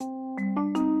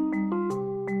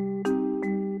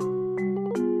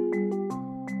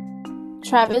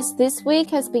Travis, this week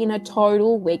has been a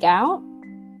total wig out.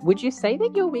 Would you say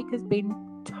that your week has been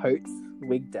totes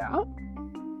wigged out?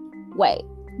 Wait,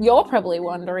 you're probably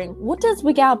wondering, what does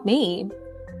wig out mean?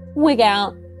 Wig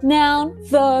out, noun,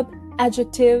 verb,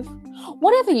 adjective,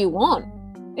 whatever you want.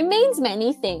 It means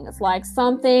many things, like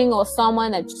something or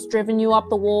someone that's driven you up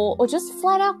the wall or just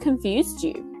flat out confused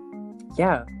you.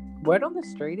 Yeah, word on the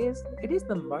street is, it is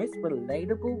the most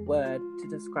relatable word to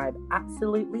describe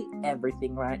absolutely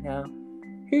everything right now.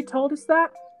 Who told us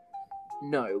that?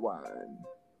 No one.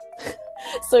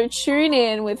 So tune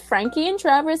in with Frankie and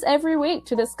Travis every week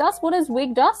to discuss what has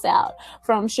wigged us out,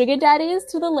 from sugar daddies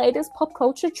to the latest pop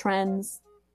culture trends.